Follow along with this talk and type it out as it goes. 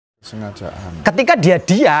Sengajaan. Ketika dia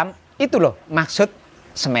diam, itu loh maksud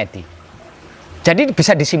semedi. Jadi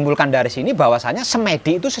bisa disimpulkan dari sini bahwasanya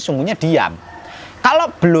semedi itu sesungguhnya diam.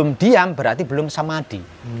 Kalau belum diam berarti belum samadhi.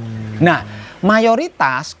 Nah,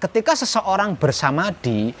 mayoritas ketika seseorang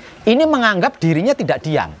bersamadhi ini menganggap dirinya tidak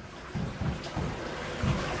diam.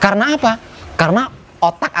 Karena apa? Karena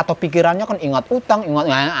otak atau pikirannya kan ingat utang,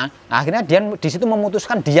 akhirnya dia di situ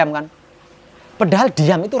memutuskan diam kan. Padahal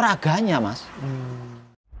diam itu raganya, Mas.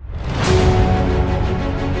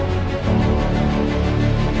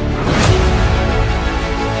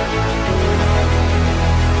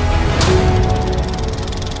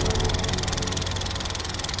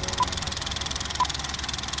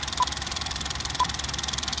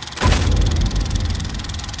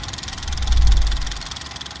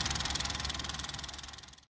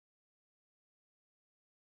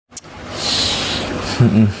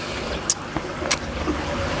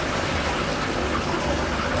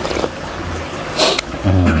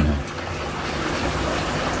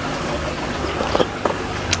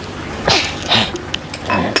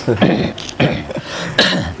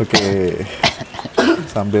 Oke,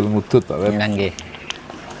 sambil ngudut Pak Web.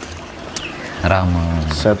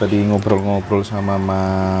 Saya tadi ngobrol-ngobrol sama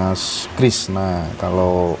Mas Krisna,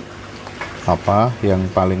 kalau apa yang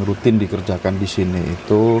paling rutin dikerjakan di sini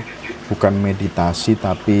itu bukan meditasi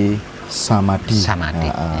tapi samadhi.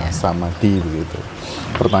 Samadhi begitu.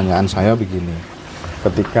 Pertanyaan saya begini,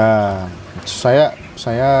 ketika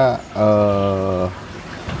saya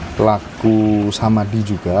laku samadhi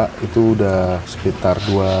juga itu udah sekitar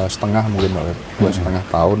 2,5 mungkin Pak,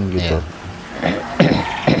 2,5 tahun gitu.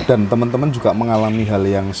 Dan teman-teman juga mengalami hal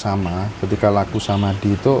yang sama, ketika laku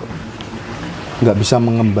samadhi itu nggak bisa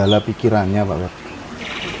mengembala pikirannya Pak Web.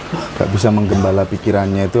 Nggak bisa menggembala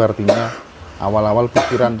pikirannya itu artinya awal-awal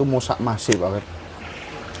pikiran tuh mosak masif Pak Web.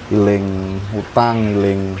 Iling hutang,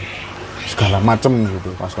 iling segala macem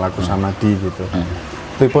gitu pas laku samadhi gitu.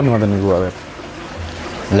 Telepon ngoten niku Pak Web.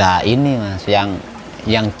 Lah ini Mas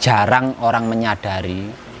yang jarang orang menyadari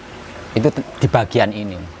itu di bagian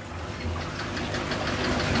ini.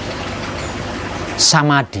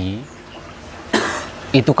 Samadhi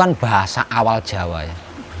itu kan bahasa awal Jawa ya.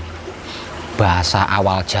 Bahasa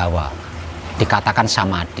awal Jawa dikatakan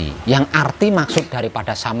samadhi. Yang arti maksud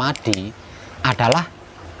daripada samadhi adalah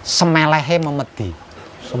semelehe memedi.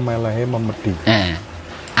 Semelehe memedi.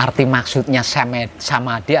 Arti maksudnya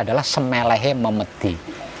samadhi adalah semelehe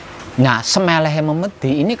memedi. Nah, semelehe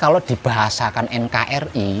memedi ini kalau dibahasakan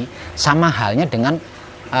NKRI sama halnya dengan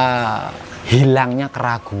hilangnya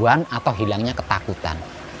keraguan atau hilangnya ketakutan.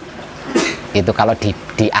 Itu kalau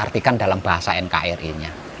diartikan dalam bahasa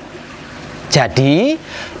NKRI-nya. Jadi,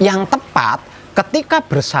 yang tepat ketika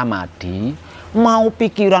bersamadhi, mau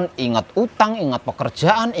pikiran ingat utang, ingat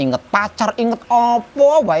pekerjaan, ingat pacar, ingat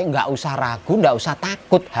apa, wae nggak usah ragu, nggak usah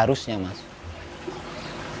takut harusnya, Mas.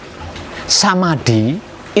 Samadhi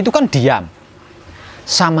itu kan diam.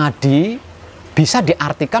 Samadhi bisa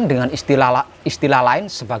diartikan dengan istilah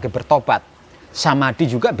lain sebagai bertobat. Samadhi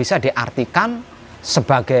juga bisa diartikan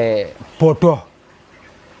sebagai bodoh.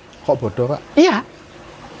 Kok bodoh Pak? Iya.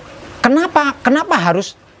 Kenapa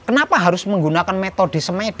harus menggunakan metode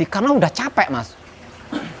semedi? Karena udah capek Mas.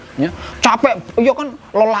 Ya, capek. Ya kan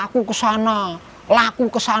lelaku ke sana, laku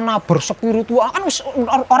ke sana, berspiritual kan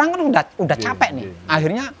orang kan udah capek nih.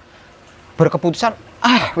 Akhirnya berkeputusan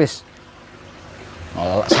wis.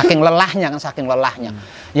 Saking lelahnya.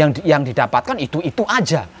 Yang didapatkan itu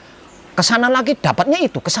aja. Kesana lagi dapatnya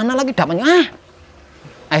itu, kesana lagi dapatnya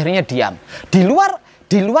akhirnya diam.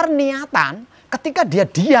 Di luar niatan, ketika dia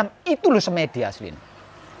diam itu loh semedi asli.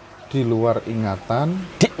 Di luar ingatan,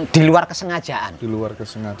 di luar kesengajaan. Di luar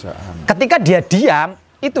kesengajaan. Ketika dia diam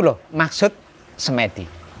itu loh maksud semedi.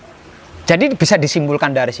 Jadi bisa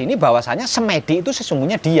disimpulkan dari sini bahwasanya semedi itu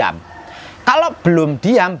sesungguhnya diam. Kalau belum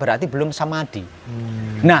diam berarti belum samadhi.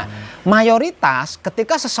 Nah, mayoritas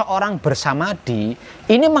ketika seseorang bersamadhi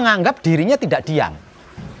ini menganggap dirinya tidak diam.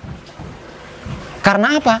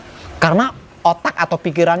 Karena apa? Karena otak atau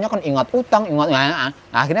pikirannya kan ingat utang,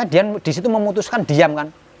 akhirnya dia di situ memutuskan diam kan.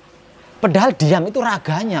 Padahal diam itu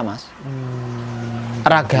raganya, Mas.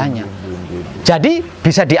 Raganya. Jadi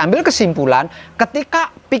bisa diambil kesimpulan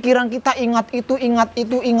ketika pikiran kita ingat itu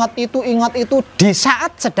di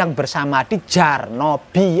saat sedang bersamadhi jarno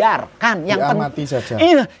biarkan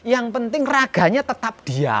yang penting raganya tetap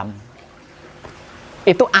diam.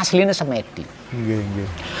 Itu aslinya semedi.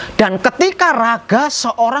 Dan ketika raga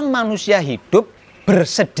seorang manusia hidup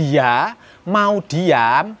bersedia mau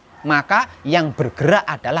diam, maka yang bergerak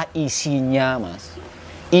adalah isinya, Mas.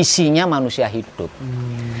 isinya manusia hidup.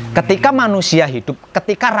 Ketika manusia hidup,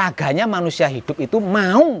 ketika raganya manusia hidup itu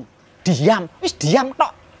mau diam, wis diam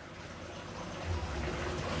tok.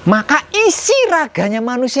 Maka isi raganya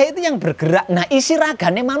manusia itu yang bergerak. Nah, isi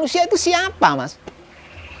raganya manusia itu siapa, Mas?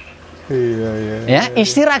 Iya.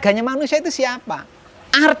 Isi raganya manusia itu siapa?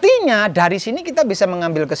 Artinya dari sini kita bisa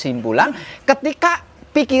mengambil kesimpulan ketika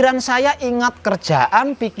pikiran saya ingat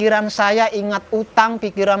kerjaan, pikiran saya ingat utang,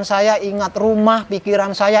 pikiran saya ingat rumah,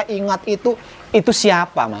 pikiran saya ingat itu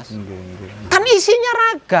siapa, Mas? Kan isinya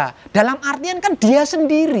raga. Dalam artian kan dia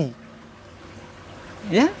sendiri.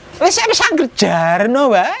 Ya, wis anggere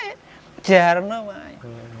jarno wae. Jarno wae.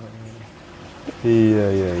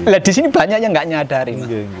 Iya. Lah di sini banyak yang nggak nyadari, Mas.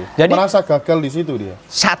 Jadi merasa gagal di situ dia.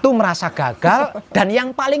 Satu merasa gagal dan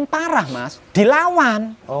yang paling parah, Mas,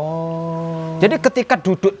 dilawan. Oh. Jadi ketika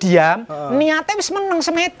duduk diam, niatnya wis meneng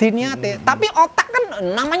semedi niatnya. Tapi otak kan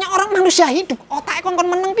namanya orang manusia hidup, otaknya kon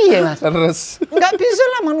meneng piye, Mas? Terus. Nggak bisa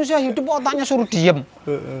lah manusia hidup otaknya suruh diem.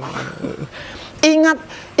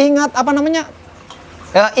 Ingat apa namanya?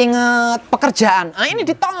 Ingat pekerjaan. Nah, ini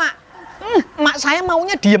ditolak. Mak saya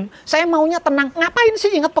maunya diem, saya maunya tenang. Ngapain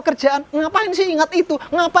sih ingat pekerjaan? Ngapain sih ingat itu?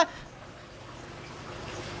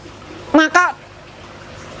 Maka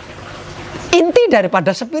inti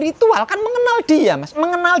daripada spiritual kan mengenal dia, Mas.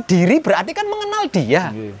 Mengenal diri berarti kan mengenal dia.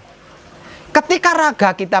 Ketika raga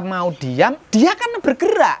kita mau diam, dia kan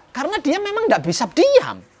bergerak karena dia memang tidak bisa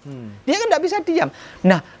diam. Dia kan tidak bisa diam.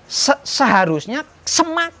 Nah, seharusnya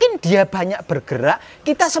semakin dia banyak bergerak,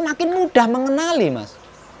 kita semakin mudah mengenali, Mas.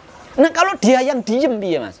 Nah, kalau dia yang diem,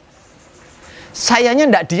 Mas. Sayanya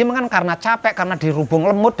tidak diem kan karena capek, karena dirubung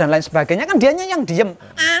lemut dan lain sebagainya, kan dianya yang diem.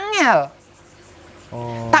 Angel.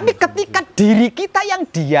 Tapi ketika diri kita yang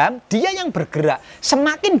diam, dia yang bergerak.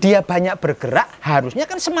 Semakin dia banyak bergerak, harusnya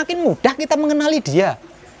kan semakin mudah kita mengenali dia.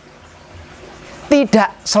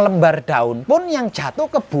 Tidak selembar daun pun yang jatuh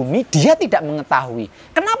ke bumi, dia tidak mengetahui.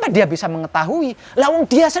 Kenapa dia bisa mengetahui? Lawang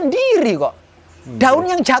dia sendiri kok. Daun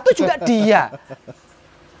yang jatuh juga dia.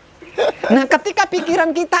 Nah, ketika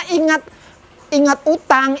pikiran kita ingat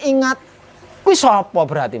utang, ingat kuwi sapa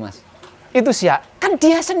berarti, Mas? Itu siapa? Kan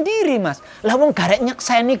dia sendiri, Mas. Lah wong garek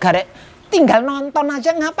nyekseni, garek tinggal nonton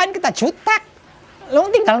aja, ngapain kita jutek? Lah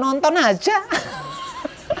tinggal nonton aja.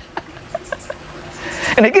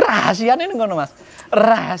 Ini rahasianya ini ngono, Mas.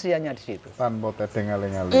 Rahasianya di situ. Tanpa tedeng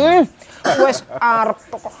aling-aling. Wes arep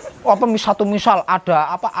apa misal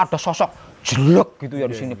ada sosok jelek gitu ya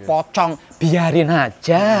di sini, pocong, biarin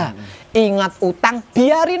aja. Ingat utang,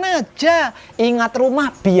 biarin aja. Ingat rumah,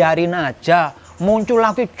 biarin aja. Muncul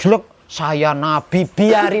lagi jelek, saya nabi,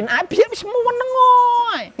 biarin aja, biar semua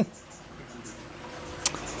menengoy.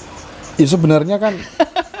 Ya sebenarnya kan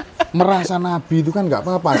merasa nabi itu kan nggak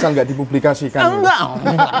apa-apa asal nggak dipublikasikan. Enggak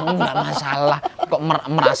masalah. Kok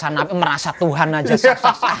merasa nabi, merasa Tuhan aja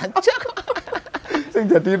sah-sah saja. Yang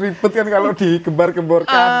jadi ribet kan kalau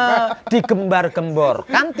digembar-gemborkan.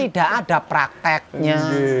 Digembar-gemborkan tidak ada prakteknya.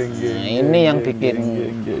 Ini yang bikin.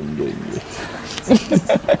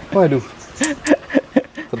 Waduh.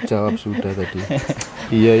 Terjawab sudah tadi.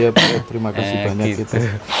 Iya ya Pak, terima kasih banyak gitu.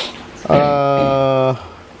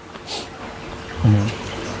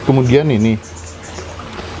 Kemudian ini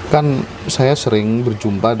kan saya sering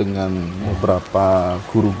berjumpa dengan beberapa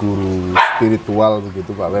guru-guru spiritual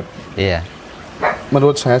begitu Pak Web. Iya.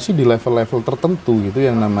 Menurut saya sih di level-level tertentu gitu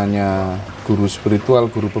yang namanya guru spiritual,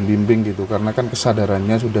 guru pembimbing gitu, karena kan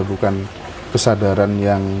kesadarannya sudah bukan kesadaran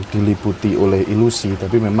yang diliputi oleh ilusi,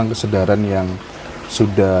 tapi memang kesadaran yang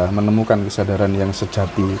sudah menemukan kesadaran yang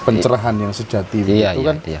sejati, pencerahan yang sejati begitu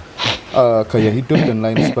kan. Gaya hidup dan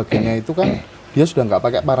lain sebagainya itu kan dia sudah nggak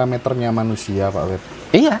pakai parameternya manusia Pak Web.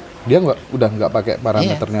 Iya. Dia udah nggak pakai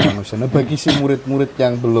parameternya manusia. Nah bagi si murid-murid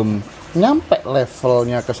yang belum nyampe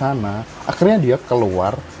levelnya ke sana, akhirnya dia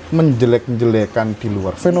keluar menjelek-jelekan di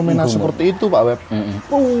luar. Fenomena seperti itu Pak Web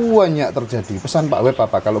banyak terjadi. Pesan Pak Web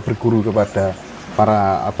apa kalau berguru kepada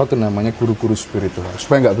para guru-guru spiritual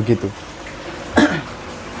supaya nggak begitu?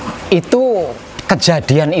 Itu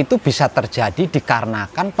kejadian itu bisa terjadi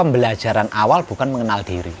dikarenakan pembelajaran awal bukan mengenal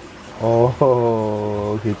diri.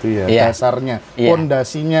 Oh, gitu ya. Dasarnya,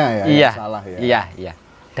 pondasinya ya yang salah ya. Iya.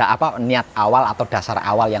 Niat awal atau dasar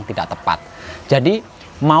awal yang tidak tepat. Jadi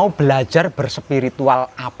mau belajar berspiritual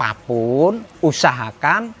apapun,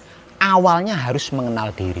 usahakan awalnya harus mengenal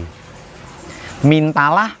diri.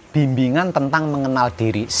 Mintalah bimbingan tentang mengenal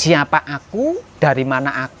diri. Siapa aku, dari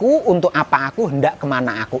mana aku, untuk apa aku, hendak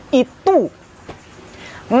kemana aku. Itu.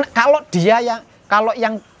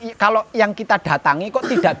 Kalau yang kita datangi kok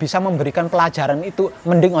tidak bisa memberikan pelajaran itu,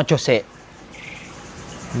 mending ojo sik.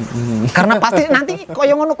 Karena pasti nanti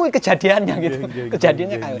koyo ngono kuwi kejadiannya gitu.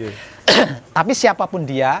 Kejadiannya kayak gitu. Tapi siapapun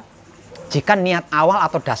dia, jika niat awal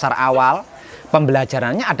atau dasar awal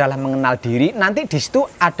pembelajarannya adalah mengenal diri, nanti di situ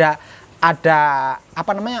ada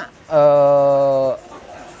apa namanya?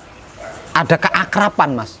 Ada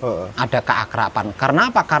keakraban, Mas. Ada keakraban. Karena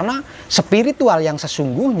apa? Karena spiritual yang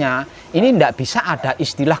sesungguhnya ini tidak bisa ada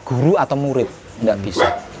istilah guru atau murid, tidak bisa.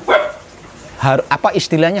 Apa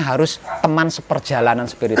istilahnya harus teman seperjalanan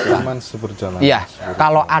spiritual. Teman seperjalanan. Iya.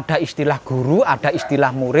 Kalau ada istilah guru, ada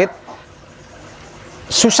istilah murid,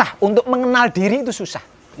 susah untuk mengenal diri itu susah.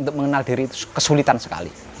 Untuk mengenal diri itu kesulitan sekali.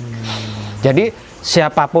 Jadi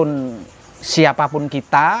siapapun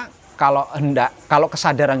kita, kalau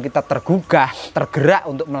kesadaran kita tergugah, tergerak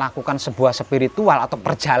untuk melakukan sebuah spiritual atau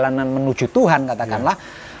perjalanan menuju Tuhan, katakanlah,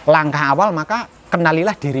 langkah awal maka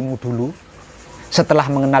kenalilah dirimu dulu. Setelah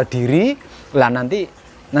mengenal diri, lah nanti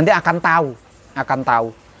akan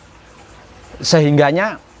tahu.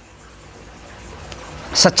 Sehingganya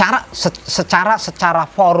secara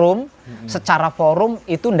forum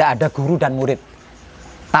itu ndak ada guru dan murid.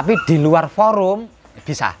 Tapi di luar forum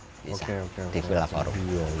bisa. Di luar forum.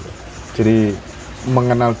 Iya. Jadi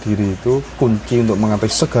mengenal diri itu kunci untuk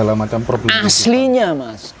mengatasi segala macam problem. Aslinya,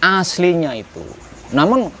 Mas. Aslinya itu.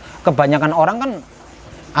 Namun kebanyakan orang kan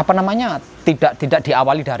tidak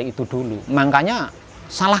diawali dari itu dulu. Makanya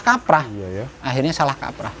salah kaprah. Iya, ya. Akhirnya salah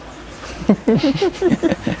kaprah.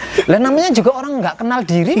 Lah namanya juga orang nggak kenal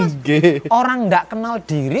diri, Mas. Orang nggak kenal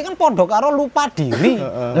diri kan podo karo lupa diri.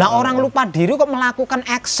 Lah orang lupa diri kok melakukan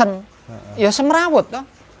action. Ya semrawut toh.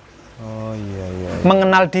 Oh iya.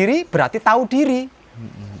 Mengenal diri berarti tahu diri.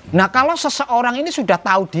 Nah, kalau seseorang ini sudah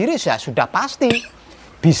tahu diri, ya sudah pasti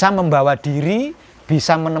bisa membawa diri,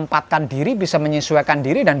 bisa menempatkan diri, bisa menyesuaikan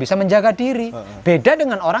diri, dan bisa menjaga diri. Beda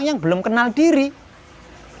dengan orang yang belum kenal diri.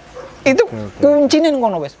 Itu kuncinya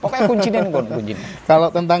ngono wes. Pokoknya kuncinya ngono. Kalau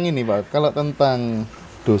tentang ini, Pak, kalau tentang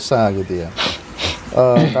dosa gitu ya.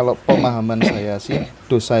 Kalau pemahaman saya sih,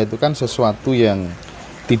 dosa itu kan sesuatu yang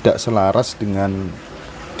tidak selaras dengan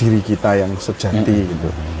diri kita yang sejati gitu.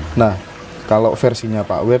 Nah, kalau versinya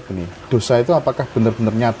Pak Web nih, dosa itu apakah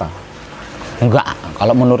benar-benar nyata? Enggak,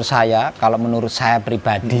 kalau menurut saya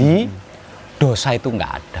pribadi, dosa itu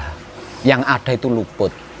enggak ada. Yang ada itu luput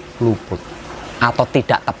atau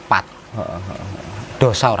tidak tepat.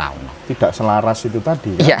 Dosa ora ono. Tidak selaras itu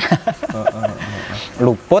tadi kan? Iya.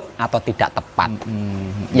 Luput atau tidak tepat.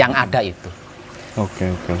 Yang ada itu. Oke.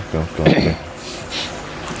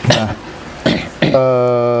 Nah,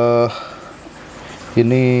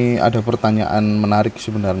 ini ada pertanyaan menarik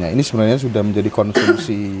sebenarnya. Ini sebenarnya sudah menjadi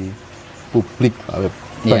konsumsi publik, Pak Web.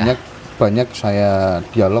 Banyak saya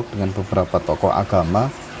dialog dengan beberapa tokoh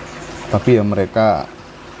agama, tapi ya mereka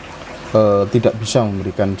tidak bisa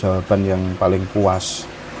memberikan jawaban yang paling puas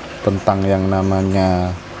tentang yang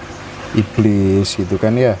namanya iblis gitu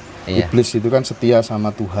kan ya. Iblis itu kan setia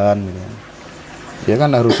sama Tuhan gitu. Dia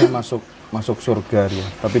kan harusnya masuk surga dia,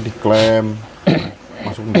 tapi diklaim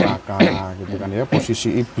masuk neraka gitu kan ya.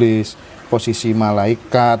 Posisi iblis, posisi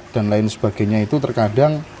malaikat dan lain sebagainya itu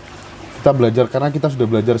terkadang kita belajar, karena kita sudah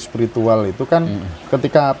belajar spiritual itu kan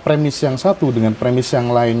ketika premis yang satu dengan premis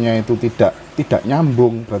yang lainnya itu tidak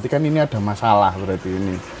nyambung, berarti kan ini ada masalah berarti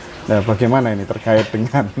ini. Nah, bagaimana ini terkait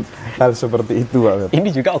dengan hal seperti itu, Pak?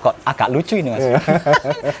 Ini juga agak lucu ini, Mas.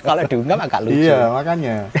 Kalau diungkap agak lucu. Iya,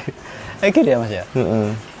 makanya. Gitu ya, Mas ya.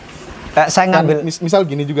 Saya ngambil kan, misal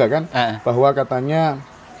gini juga kan, bahwa katanya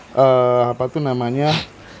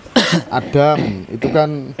Adam itu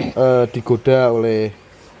kan digoda oleh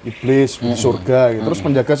iblis di surga gitu. Terus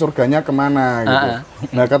penjaga surganya kemana gitu.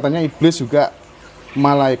 Nah, katanya iblis juga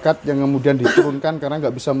malaikat yang kemudian diturunkan karena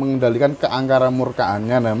nggak bisa mengendalikan keangkara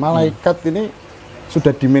murkaannya. Nah, malaikat ini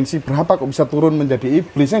sudah dimensi berapa kok bisa turun menjadi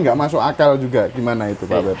iblisnya, nggak masuk akal juga. Gimana itu,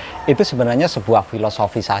 Pak Beb? Itu sebenarnya sebuah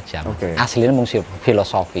filosofi saja. Aslinya mungkin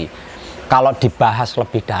filosofi. Kalau dibahas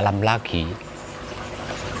lebih dalam lagi,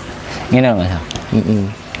 ini Mas.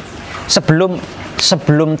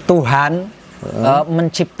 Sebelum Tuhan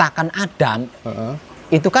menciptakan Adam,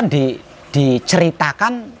 itu kan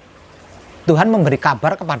diceritakan Tuhan memberi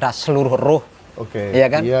kabar kepada seluruh roh, ya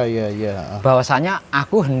kan? Iya. Bahwasanya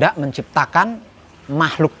aku hendak menciptakan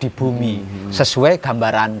makhluk di bumi sesuai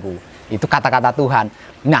gambaranku. Itu kata-kata Tuhan.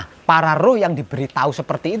 Nah, para roh yang diberitahu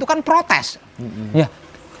seperti itu kan protes. Ya,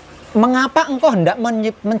 mengapa engkau hendak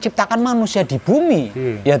menciptakan manusia di bumi,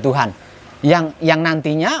 ya Tuhan? Yang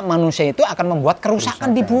nantinya manusia itu akan membuat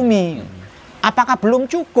kerusakan di bumi. Apakah belum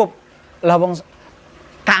cukup? Lawang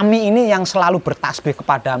kami ini yang selalu bertasbih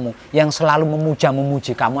kepadamu, yang selalu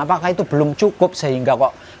memuji kamu, apakah itu belum cukup sehingga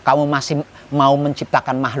kok kamu masih mau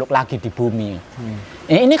menciptakan makhluk lagi di bumi?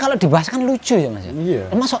 Ini kalau dibahas kan lucu ya Mas.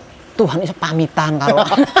 Iya. Masuk Tuhan itu pamitan kalau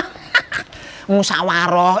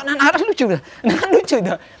musyawarah, nah lucu. Nah kan lucu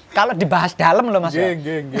itu. Kalau dibahas dalam loh Mas.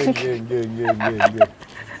 Geng.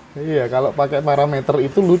 Iya, kalau pakai parameter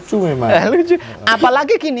itu lucu memang. Lucu.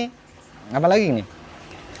 Apalagi gini.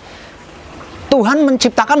 Tuhan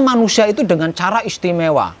menciptakan manusia itu dengan cara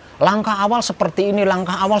istimewa. Langkah awal seperti ini,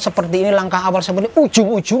 langkah awal seperti ini, langkah awal seperti ini.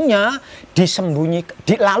 Ujung-ujungnya disembunyikan,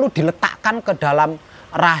 lalu diletakkan ke dalam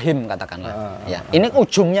rahim katakanlah. Ini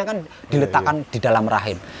ujungnya kan diletakkan di dalam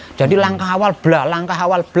rahim. Jadi langkah awal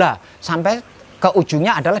bla, sampai ke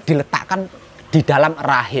ujungnya adalah diletakkan di dalam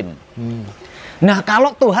rahim. Nah,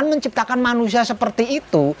 kalau Tuhan menciptakan manusia seperti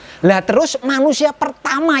itu, lah terus manusia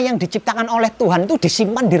pertama yang diciptakan oleh Tuhan itu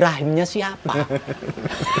disimpan di rahimnya siapa?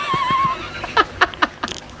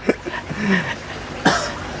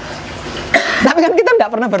 Tapi kan kita tidak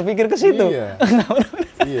pernah berpikir ke situ.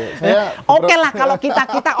 Iya. Oke lah kalau kita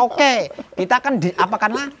oke. Kita kan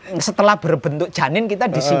setelah berbentuk janin kita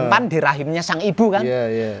disimpan di rahimnya sang ibu kan.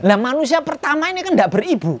 Nah manusia pertama ini kan tidak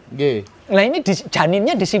beribu. Nah ini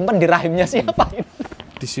janinnya disimpan di rahimnya siapa?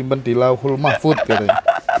 Disimpan di Lauhul Mahfud katanya.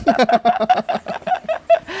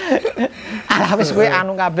 Alah wis kowe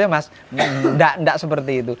anu kabeh Mas. Ndak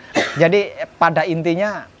seperti itu. Jadi pada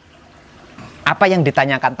intinya apa yang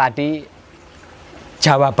ditanyakan tadi,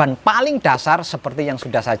 jawaban paling dasar seperti yang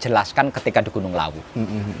sudah saya jelaskan ketika di Gunung Lawu.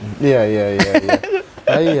 Iya.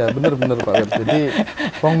 Iya, benar Pak Web. Jadi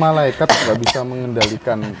wong malaikat nggak bisa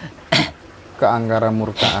mengendalikan keangkara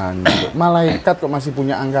murkaan. Gitu. Malaikat kok masih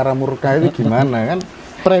punya angkara murka itu gimana kan?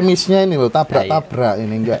 Premisnya ini loh tabrak-tabrak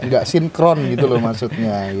ini nggak sinkron gitu loh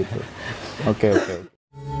maksudnya gitu. Oke.